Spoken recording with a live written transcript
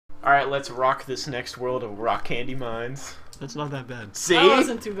Alright, let's rock this next world of rock candy mines. That's not that bad. See? That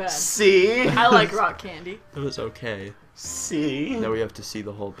wasn't too bad. See? I like rock candy. It was okay. See? Now we have to see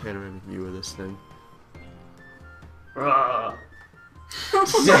the whole panoramic view of this thing.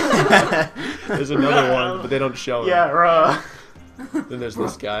 There's another one, but they don't show it. Yeah, Then there's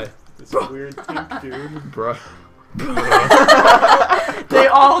this guy. This weird pink dude. Bruh. They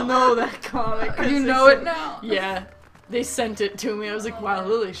all know that comic. You know it now. Yeah. They sent it to me. I was like, wow,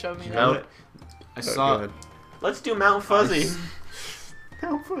 Lily showed me that. Mount. I saw. Let's do Mount Fuzzy.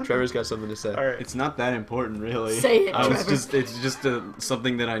 Trevor's got something to say. Alright. It's not that important, really. Say it, It's Trevor. just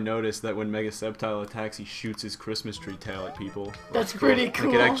something that I noticed that when Mega Septile attacks, he shoots his Christmas tree tail at people. That's pretty cool.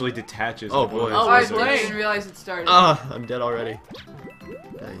 Like it actually detaches. Oh, like, boy. Oh, I Wait. didn't even realize it started. I'm dead already.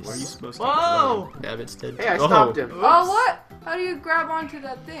 Nice. Where are you supposed to? Whoa! Nabbit's dead. Hey, I stopped him. Oh, what? How do you grab onto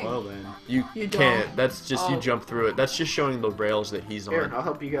that thing? Well then. You You can't. don't. That's just you Oh. jump through it. That's just showing the rails that he's Here, on. I'll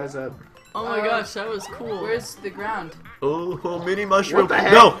help you guys up. Oh my gosh, that was cool. Where's the ground? Oh, mini mushroom. What the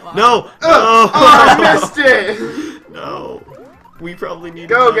heck? No, Wow. no, no. Oh, I missed it! No. We probably need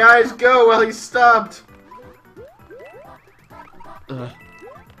Go, to- guys, go while he's stopped.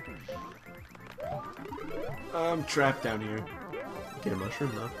 I'm trapped down here. Get a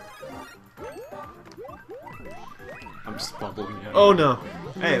mushroom though. I'm just bubbling out. Oh no.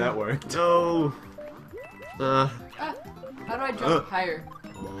 Hey, that worked. No. How do I jump higher?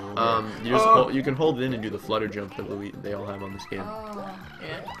 You can hold it in and do the flutter jump that they all have on this game. Oh.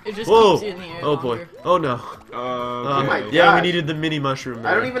 Yeah, it just Whoa! keeps you in the air Oh longer. boy. Oh no. Okay. my Yeah, we gosh. needed the mini mushroom.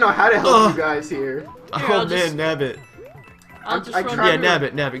 I don't there. even know how to help Ugh. you guys here. Here, Oh I'll man, just- Nabbit. I'll just I run tried Yeah,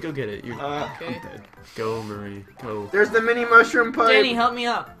 to- Nabbit, go get it. You Okay. I'm dead. go, Marie, go. There's the mini mushroom pipe. Danny, help me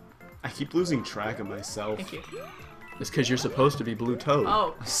up. I keep losing track of myself. Thank you. It's because you're supposed to be Blue Toad.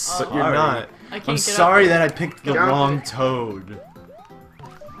 Oh, But you're Sorry. not. I can't I'm get sorry up that I picked the Jump. wrong toad.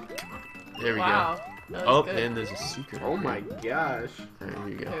 There we Wow. go. That was Oh, good. and there's a secret. Oh up my here. gosh. There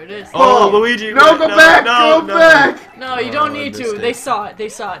you go. There it is. Oh, Luigi! No, wait, go back! no, Go no. back! No, you Oh, don't I need missed to. it. They saw it. They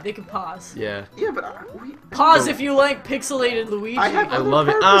saw it. They can pause. Yeah. Yeah, but Pause if you like pixelated Luigi. I have I other love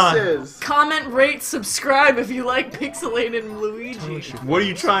it. purposes. Comment, rate, subscribe if you like pixelated Luigi. What are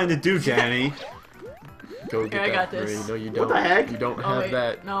you trying to do, Danny? Go get Here, I that, got this. Marie. No, you don't. the heck? You don't Oh, have wait.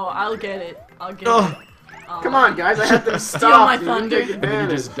 that. No, I'll get it. I'll get Oh. it. Oh. Come on, guys, I have to Steal stop. my dude. thunder. Take And then you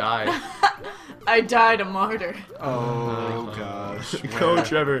advantage. just die. I died a martyr. Oh gosh. Go, where?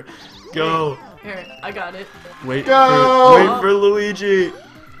 Trevor. Go. Here, I got it. Wait Go. for Luigi.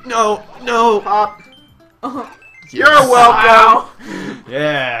 No, no. Pop. Oh. You're welcome.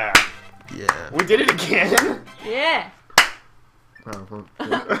 Yeah. Yeah. We did it again. Yeah. Oh, well,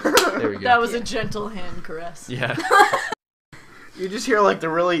 there we go. That was a gentle hand caress. Yeah. You just hear like the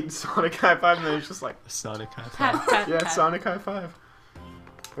really Sonic high five, and then it's just like, Sonic high five. Pat, pat, yeah, pat. Sonic high five.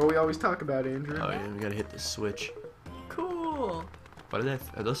 What we always talk about, Andrew. Oh yeah, we gotta hit the switch. Cool. What are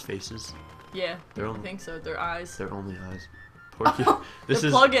those faces? Yeah, They're I only think so. Their eyes. they're only eyes. Poor kid. This They're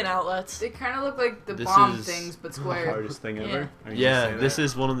is plug-in outlets. They kind of look like the This bomb is things, but The square. hardest thing Yeah. ever. Are you yeah. gonna say This that?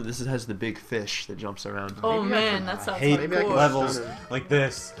 is one of the. This has the big fish that jumps around. Oh Maybe I man, can- that I sounds hate Maybe I can cool. levels stun him. like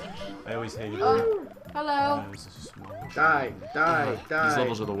this. I always hated it. Oh, hello. This is just one. Die, die, die. These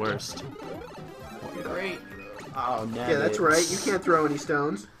levels are the worst. Great. Oh, Yeah, that's right. You can't throw any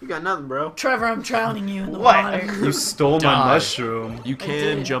stones. You got nothing, bro. Trevor, I'm drowning you in the What? water. You stole Die. my mushroom. You I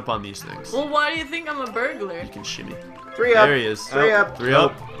can did. jump on these things. Well, why do you think I'm a burglar? You can shimmy. 3 up. There he is. Three up. 3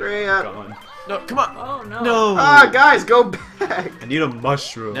 up. 3 up. Gone. No, come on. Oh no. No. Ah, guys, go back. I need a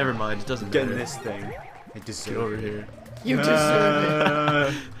mushroom. Never mind. It doesn't Get in matter. this thing. I Get deserve over it. here. You deserve it.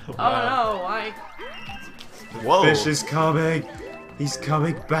 Uh, Oh no, why? Whoa. Fish is coming. He's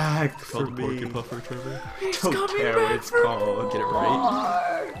coming back for Called Porky me. Puffer, Trevor. Don't coming care what back it's for called. Get it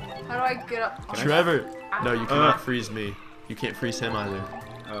right. How do I get up? Trevor. No, you cannot freeze me. You can't freeze him either.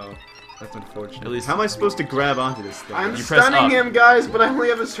 Oh, that's unfortunate. At least- How am I supposed to grab onto this thing? I'm You press stunning up. him, guys, but I only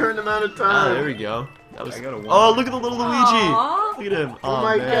have a certain amount of Ah, time. there we go. That was. I got a one. Oh, look at the little Luigi. Aw. Look at him. Oh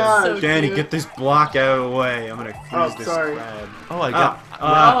my man. God. So Danny, cute. get this block out of the way. I'm gonna freeze Oh, this sorry. crab. Oh, I got.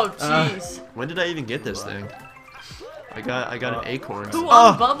 Oh jeez. When did I even get this thing? I got an acorn. Who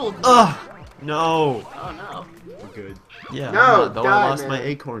Oh, unbubbled me? no. Oh no. We're good. Yeah. No, though die, I lost man. my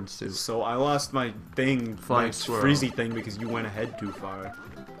acorns too. So I lost my thing, Flying my squirrel. freezy thing, because you went ahead too far.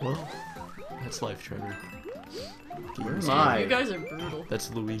 Well, that's life, Trevor. Where am Man, I? you guys are brutal. That's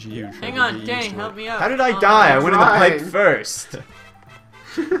Luigi. You. Trevor. Hang Get on, used Danny, to help it. me out. How did I Oh, die? I no. went in the pipe Trying. first.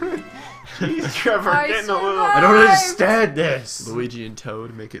 Jeez, Trevor, I getting a little. survived. I don't understand this. Luigi and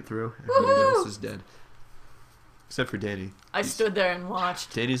Toad make it through. Everybody Woohoo! else is dead. Except for Danny. I stood there and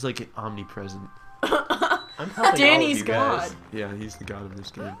watched. Danny's like omnipresent. I'm helping all of Danny's you guys. God. Yeah, he's the god of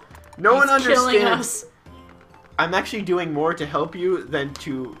this game. No one He's killing understands. us. I'm actually doing more to help you than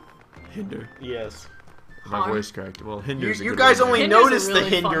to. Hinder. Yes. My Harm. voice cracked. Well, hinder's a You good guys word. only Hinder's a notice the really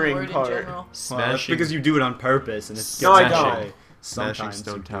fun hindering word in part. general. Well, that's Smashing. because you do it on purpose, and it's No, I gets don't. away. Smashing Sometimes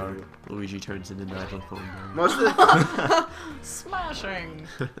stone you tower. do. Luigi turns into Nigel Thornberry. Most of the Smashing.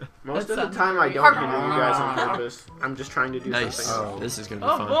 most That of the sounds time, I very- don't hinder you guys on purpose. I'm just trying to do Nice. something. Oh. This is gonna be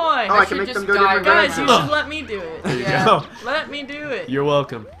Oh fun. boy. Oh, I can should make them just go die. different Guys, you directions. should let me do it. There you Yeah. go. Let me do it. You're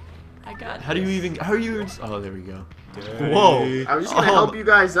welcome. I got How do you this. even? How are you? Oh, there we go. Daddy. Whoa. I was just gonna Oh. help you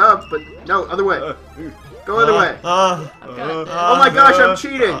guys up, but no, other way. Go other way. I've got this. Oh my gosh, I'm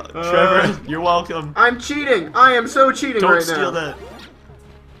cheating. Trevor, you're welcome. I'm cheating. I am so cheating Don't right steal now. that.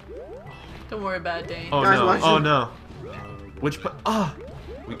 Don't worry about it, Dane. Oh Guys, no. watch Oh it. no. Which?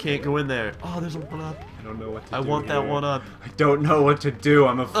 We can't go in there. Oh, there's a one up. I don't know what to do. I want that here. one up. I don't know what to do.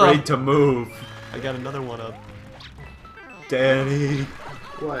 I'm afraid to move. I got another one up. Daddy.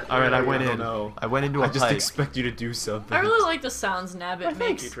 What? All right, I went I don't in. know. I went into a I just pipe. expect you to do something. I really like the sounds Nabbit thank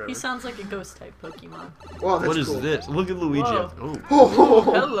makes. you, Trevor. He sounds like a ghost type Pokemon. Well, that's What is cool. this? Look at Luigi. Whoa. Oh, Oh,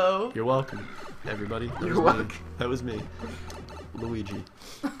 Hello. you're welcome, everybody. That You're was welcome. me. That was me. Luigi.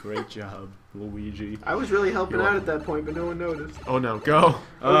 Great job, Luigi. I was really helping You're out at that point, but no one noticed. Oh no, go.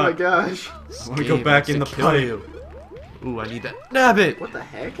 Oh my gosh. This I wanna go game back wants in to the kill pipe. you. Ooh, I need that. Nabbit. What the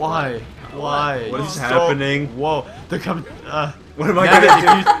heck? Why? Why? What You is stole- happening? Whoa, they're coming. What am I Nabbit,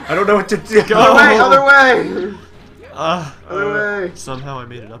 gonna do? I don't know what to do. Go. Other way, other way. Other way. Somehow I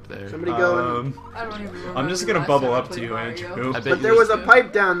made it up there. Somebody go. I don't even remember. I'm just the gonna last bubble time I up to played you, Mario. Andrew. I bet But you there was a do.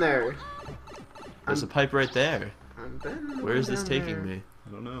 pipe down there. There's a pipe right there. I'm betting Where is this down taking there. me?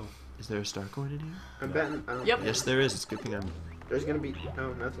 I don't know. Is there a star coin in here? I'm betting. I don't Yep. Yes, there is. It's a good thing I'm. There's gonna be.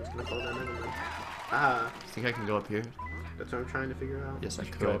 No, nothing's gonna fall down anyway. Ah, Think I can go up here? that's what I'm trying to figure out. Yes, I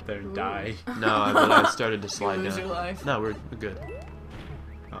Go could. up there and die. No, but I started to You slide lose your down. life. No, we're good.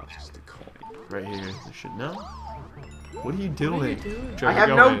 Oh, it's just a coin. Right here. There should no. What are you What are you doing? doing? Trevor, I have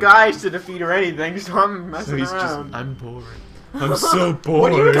go no in. guys to defeat or anything, so I'm messing he's just- around. I'm bored. I'm so What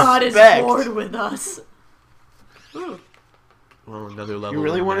do you bored. God is Respect. bored with us. Well, another level. You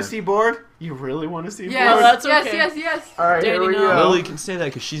really of want to that. see bored? You really want to see Yes, bored? that's yes, okay. yes, yes. All right, here Danny, we no. go. Lily can say that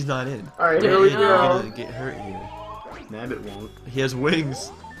because she's not in. All right, here Danny, we no. You're go. gonna get hurt here. Nabbit won't. He has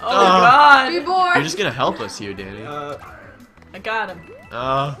wings. Oh Be God! bored. You're just gonna help us here, Danny. I got him.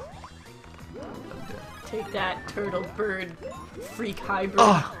 Uh. Take that, turtle bird, freak hybrid.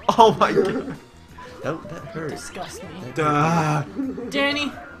 Oh my god. That hurt. Disgust me. Ah,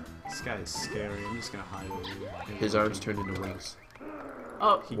 Danny. this guy is scary. I'm just gonna hide over here. His arms turned into wings.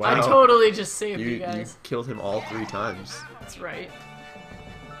 Oh, Wow. I totally just saved you You guys. killed him all 3 times. That's right.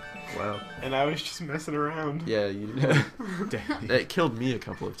 Wow. And I was just messing around. Yeah, you. Daddy. That killed me a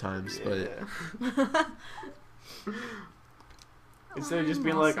couple of times, but Instead of just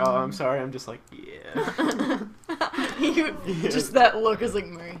being like, oh, I'm sorry, I'm just like, yeah. You, just that look is like,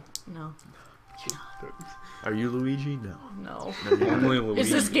 Murray. No, are you Luigi? No. no. No, you're not. Only Luigi Is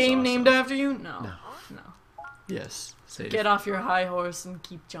this game named after you? No. No. No. Yes. Safe. Get off your high horse and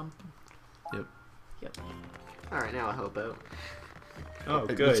keep jumping. All right, now I'll help out. Oh,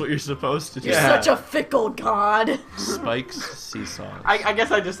 That's good. what you're supposed to do. You're Yeah. such a fickle god. Spikes, seesaw. I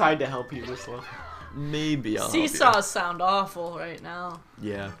guess I decided to help you this level. Maybe I'll help you. Seesaws sound awful right now.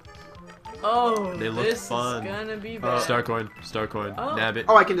 Yeah. Oh, They look this fun. is gonna be bad. Star coin. Oh. Nabbit.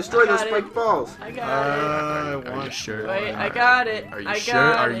 Oh, I can destroy I those got it. spiked balls. I got Are you sure? it. Wait, I got it. Are you I sure?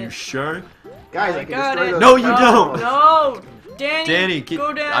 got Are it. you sure? Guys, I I can got destroy it. those No, you spiked don't. balls. No, Danny, Danny, get,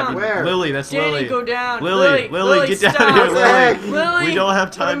 go down. I mean, Where? Lily, that's Danny, Lily. go down. Lily, get down stop. here, What the heck? Lily. Lily, We don't have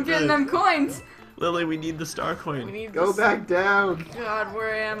But time I'm for getting this. them coins. Lily, we need the star We coin. need Go this. back down. God,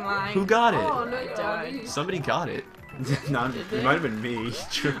 where am I? Who got it? Oh, no, I died. Somebody got it. No, Did it they? might have been me.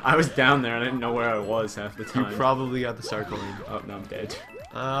 I was down there and I didn't know where I was half the You time. probably got the star coin. Oh, no, I'm dead.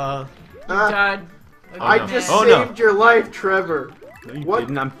 Ah, God. I no. just Oh, no. saved your life, Trevor. No, you What?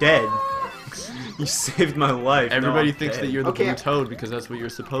 didn't. I'm dead. You saved my life. No, Everybody I'm thinks dead. that you're the Okay. blue toad because that's what you're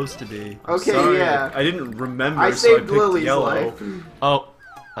supposed to be. Okay, Sorry, yeah. I didn't remember. I so I saved picked Lily's yellow. life. Oh,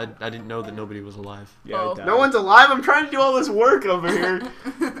 I didn't know that nobody was alive. Yeah, I Oh. died. No one's alive. I'm trying to do all this work over here.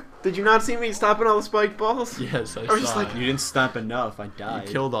 Did you not see me stopping all the spiked balls? Yes, I was just saw like, it. You didn't stop enough. I You died.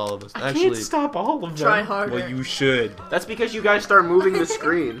 killed all of us. I Actually, can't stop all of them. Try harder. Well, you should. That's because you guys start moving the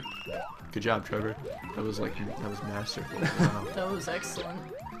screen. good job, Trevor. That was masterful. Wow. That was excellent.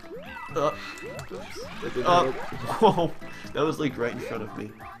 Uh, That didn't uh, work. whoa, that was like right in front of me.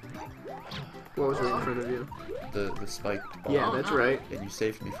 What was right in front of you? The spiked ball. Yeah, Oh, that's no. right. And you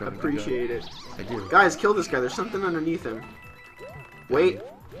saved me from it. Appreciate it. I do. Guys, kill this guy. There's something underneath him. Wait.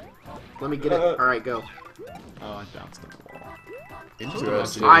 Let me get it. Alright, go. Oh, I bounced on the wall.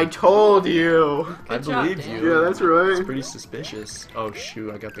 Interesting. I told you. I Good job, believed Dan. you. Yeah, that's right. It's pretty suspicious. Oh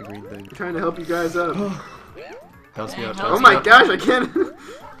shoot, I got the green thing. I'm trying to help you guys up. Bounce me out. Dang, Oh bounce my me out. gosh, I can't.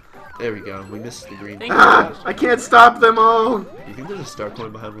 There we go. We missed the green. Thank thing. Ah, I can't stop them all. You think there's a star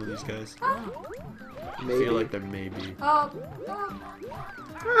coin behind one of these guys? I Maybe. feel like there may be. Oh,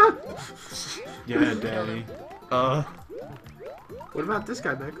 Ah. Yeah, Daddy. What about this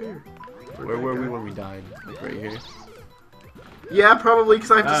guy back here? Where were we when we died? Like right here. Yeah, probably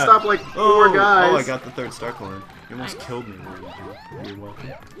because I have to Ah. stop like four guys. Oh, I got the third star coin. You almost killed me, Luigi. You're welcome.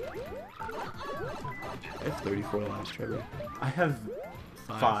 I have 34 lives, Trevor. I have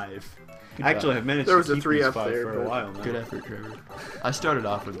 5. Good Actually, job. I've managed There to was a keep 3 these up 5 there, for a but- while now. Good effort, Trevor. I started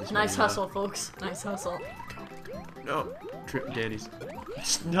off with this. Nice many, hustle, folks. Nice hustle. No. Danny's.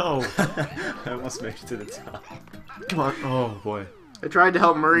 No. I almost made it to the top. Come on. Oh boy. I tried to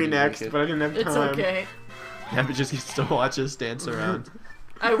help Murray You didn't next, make it. but I didn't have It's time. okay. Nabbit just gets to watch us dance around.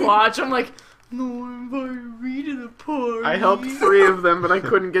 I watch. I'm like, no one invited me to the party. I helped 3 of them, but I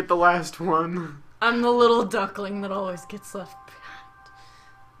couldn't get the last one. I'm the little duckling that always gets left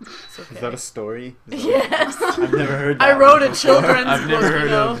behind. It's okay. Is that a story? Is that- Yes. I've never heard that. I wrote a one before. children's I've never book, heard you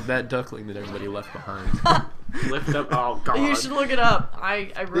know? of that duckling that everybody left behind. Lift up. Oh god. You should look it up.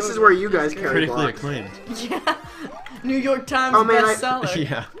 I wrote This is it. where you It's guys great. carry Critically blocks. acclaimed. Yeah. New York Times Oh, man, bestseller.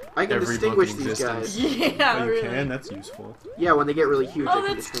 Yeah. I can Every distinguish book in these existence. guys. Yeah, Oh, you really. can? That's useful. Yeah, when they get really huge. I Oh,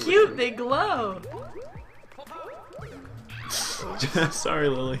 can that's distinguish cute. them. They glow. Sorry,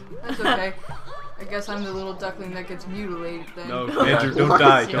 Lily. that's okay. I guess I'm the little duckling that gets mutilated then. No, Andrew, don't What?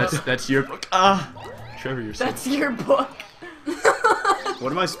 die. Yeah. Don't. That's your book. Ah, Trevor, you're That's so. your book.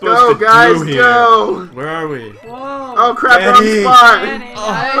 What am I supposed Go to guys, do here? go! Where are we? Whoa. Oh crap, Danny. wrong spot! Danny,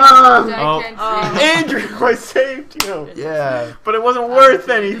 Oh. I can't see. Andrew, I saved you! Yeah. But it wasn't worth It's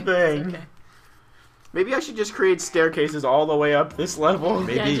anything. okay. Maybe I should just create staircases all the way up this level.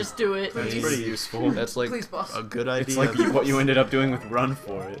 Maybe. Yeah, just do it. That's Please. pretty useful. That's like Please, boss. a good idea. It's like what you ended up doing with Run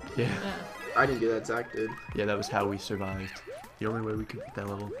For It. Yeah. Yeah. I didn't do that, Zach did. Yeah, that was how we survived. The only way we could beat that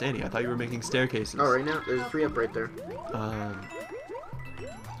level. Danny, I thought you were making staircases. Oh, right now, there's 3 up right there.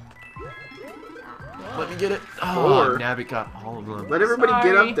 Let me get it. Oh, 4. Nabbit got all of them. Let everybody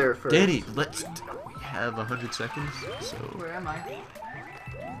get Sorry. up there first. Danny, let's. We have 100 seconds, so Where am I?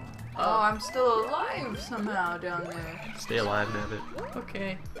 Oh, I'm still alive somehow down there. stay alive, Nabbit.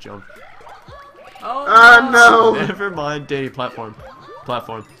 Okay. Jump. Oh. No! Never mind, Danny. Platform.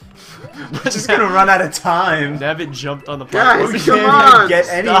 Platform. Just gonna run out of time. Nabbit jumped on the Guys, platform. come Can't on! get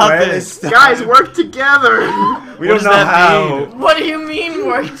Stop anywhere. it. This time. Guys, work together! We What don't does know that how. mean? What do you mean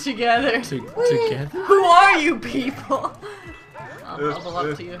work together? Together. Who are you people? I'll level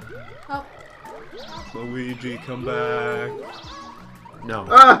up to you. Luigi, come back. No.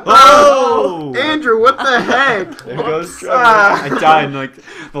 Oh! Andrew, what the heck? There goes Trevor. Ah. I died in like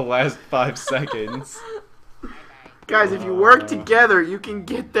the last 5 seconds. Guys, if you work together, you can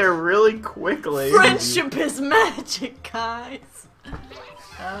get there really quickly. Friendship is magic, guys.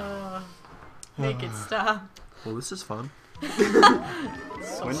 Make it stop. Well, this is fun.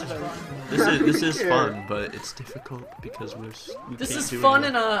 So much fun. This is care. fun, but it's difficult because we This can't is do fun it.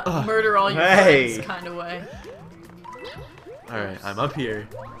 in a murder all your Hey. friends kind of way. All right, I'm up here.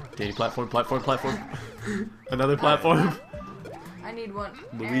 Danny, platform, platform, platform. Another platform. I need one.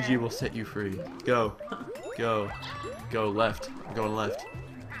 Luigi will set you free. Go, go, go left. I'm going left.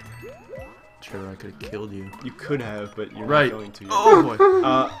 Trevor, I could have killed you. You could have, but you're Right. not going to. Oh boy.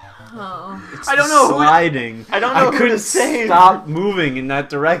 Oh. It's I don't know who- sliding. I don't know who to couldn't save. stop moving in that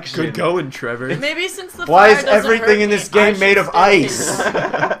direction. Good going, Trevor. Maybe since the Why fire is doesn't everything hurt in this me, I game made should of stay ice?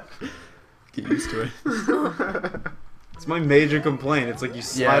 hidden. Get used to it. It's my major complaint. It's like you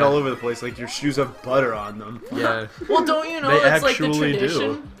slide Yeah. all over the place, like your shoes have butter on them. Yeah. Well, don't you know They that's like the actually do.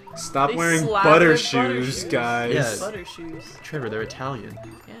 tradition? Stop They wearing slap butter their shoes, guys. Yeah. Butter shoes. Trevor, they're Italian.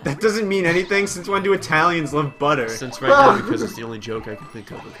 Yeah. That doesn't mean anything. Since when do Italians love butter? Since right now, because it's the only joke I can think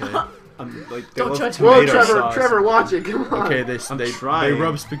of. Okay. Like they Don't love judge me. Whoa, tomato Trevor, sauce. Trevor, watch it, come on. Okay, they trying.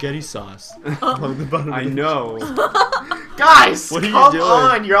 rub spaghetti sauce on the bottom. I of the- know. Guys, What are you come doing?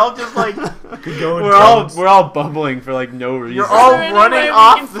 on, you're all just like, Good going, We're all bubbling for like no reason. You're all Is there any running way we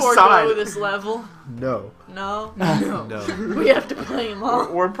off can the forego side. this level? No. No. No. We have to play them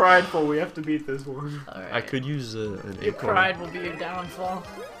all. we're prideful, we have to beat this one. Alright. I could use an Your acorn. pride will be your downfall.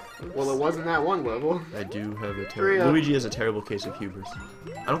 Well, it wasn't that one level. I do have a Hurry terrible. up. Luigi has a terrible case of hubris.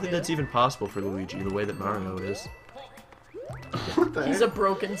 I don't think that's even possible for Luigi, the way that Mario is. What the He's heck? a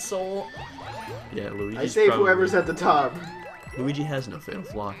broken soul. Yeah, Luigi. I save whoever's at the top. Luigi has no fatal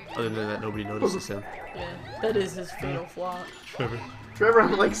flaw. Other than that, nobody notices him. Yeah, that is his fatal flaw. Trevor. Trevor,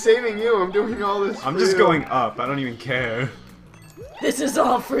 I'm like saving you. I'm doing all this. I'm for just you. going up. I don't even care. This is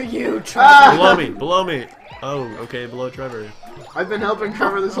all for you, Trevor. Ah! Below me, below me. Oh, okay, below Trevor. I've been helping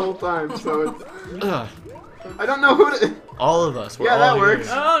Trevor this whole time, so it's, Ugh. I don't know who to. All of us. We're Yeah, all that here. works.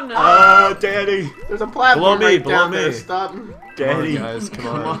 Oh no. Daddy. There's a platform Below me, right below down there. me. Stop. Come on, Daddy. guys, come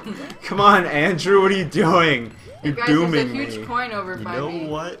on. Come on, Andrew. What are you doing? You're Guys, there's a dooming huge me. coin over You by know me.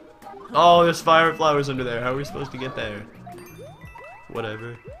 what? Oh, there's fire flowers under there. How are we supposed to get there?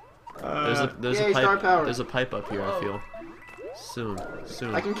 Whatever. There's Yay, a star pipe. power. There's a pipe up here. I feel. Soon.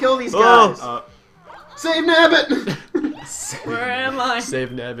 I can kill these Oh! guys. Save Nabbit! Where am I? Save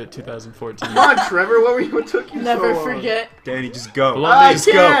Nabbit 2014. Come on, Trevor. What took you Never so long? forget. Danny, just go. Below I me. Just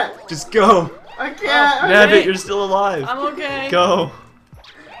go. can't. Just go. I can't. I Nabbit, can't. you're still alive. I'm okay. Go.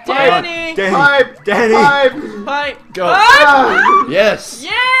 Danny! Danny. Pipe. Danny. Pipe. Pipe! Go. Ah! Yes.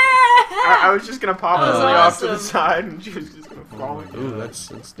 Yeah! I was just gonna pop That was Lily off to the awesome. side, and she was just gonna fall. Ooh,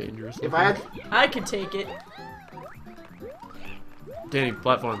 that's dangerous. If I had, I could take it. Danny,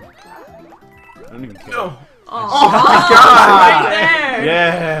 platform. I don't even care. Go. Oh, my God. right there!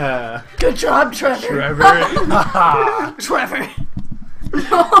 Yeah. Good job, Trevor! Trevor. Trevor!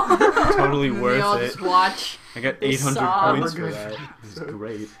 Totally We worth all it. just watch. I got They 800 sob. points for We're that. This is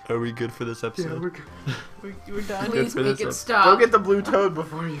great. Are we good for this yeah, episode? we're good. We're done. Please for make this it episode. stop. Go get the blue toad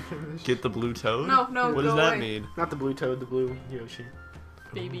before you finish. Get the blue toad? No, no, What go does that away. mean? Not the blue toad, the blue Yoshi.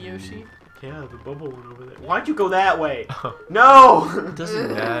 Baby Yoshi. Yeah, the bubble one over there. Why'd you go that way? No! It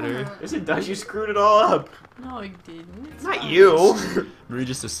doesn't matter. Yes, it does. You screwed it all up. No, I didn't. It's Not fine. you. Marie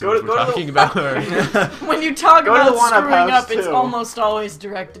just Go assumes to- we're go to the- talking about her. When you talk Go to the about one-up screwing house, up, it's too. almost always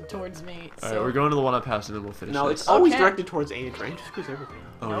directed towards me. So. Alright, we're going to the one up house and then we'll finish No, this. it's always Okay. directed towards Andrew. Andrew screws everything.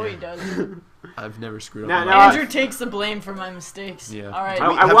 up. No, yeah. he doesn't. I've never screwed Now- up. now my Andrew takes the blame for my mistakes. Yeah. Alright.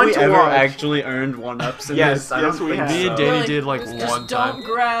 I Have want we to ever watch. actually earned one-ups in Yes, this? I yes, don't we think have. Me and so. Danny Really? did like Just one don't time.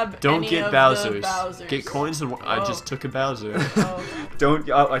 grab Don't any get of Bowser's. the Bowsers. Get coins and I Oh. just took a Bowser. Oh, Don't.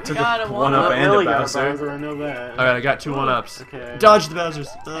 Oh, I took Got a a one-up one-up. and Lily a got Bowser. I know that. Alright, I got 2 1-ups. Okay. Dodge the Bowsers.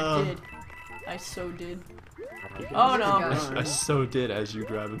 I did. I so did. Oh no. I so did as you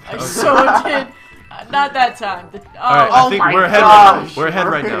grab a I Bowser. so did. Not that time. Oh, Alright, I Oh think my we're ahead right now. gosh. We're ahead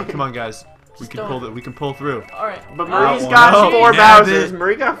right now. Come on, guys. We can Don't. pull we can pull through. Alright. But Oh, Marie's one. got No, 4 Nabbit. Bowsers.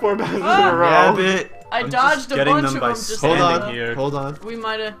 Marie got 4 Bowsers in Ah. a row. Nabbit. I I'm dodged just a getting bunch them of by them just Hold standing on. here. Hold on. We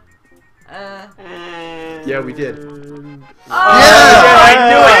might have. Yeah, we did. Oh, I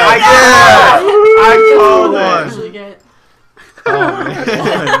knew it. I called it. actually get Oh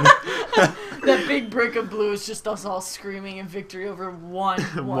man. that big brick of blue is just us all screaming in victory over one.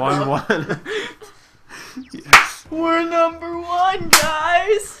 1-1. Yes. We're number 1,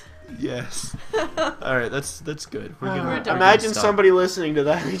 guys. Yes. Alright, that's good. We're gonna, We're done. Imagine stop. somebody listening to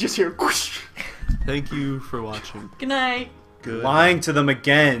that. We just hear. Whoosh. Thank you for watching. Good night. Good. Lying to them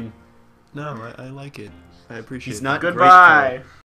again. No, I like it. I appreciate He's it. not Goodbye. grateful.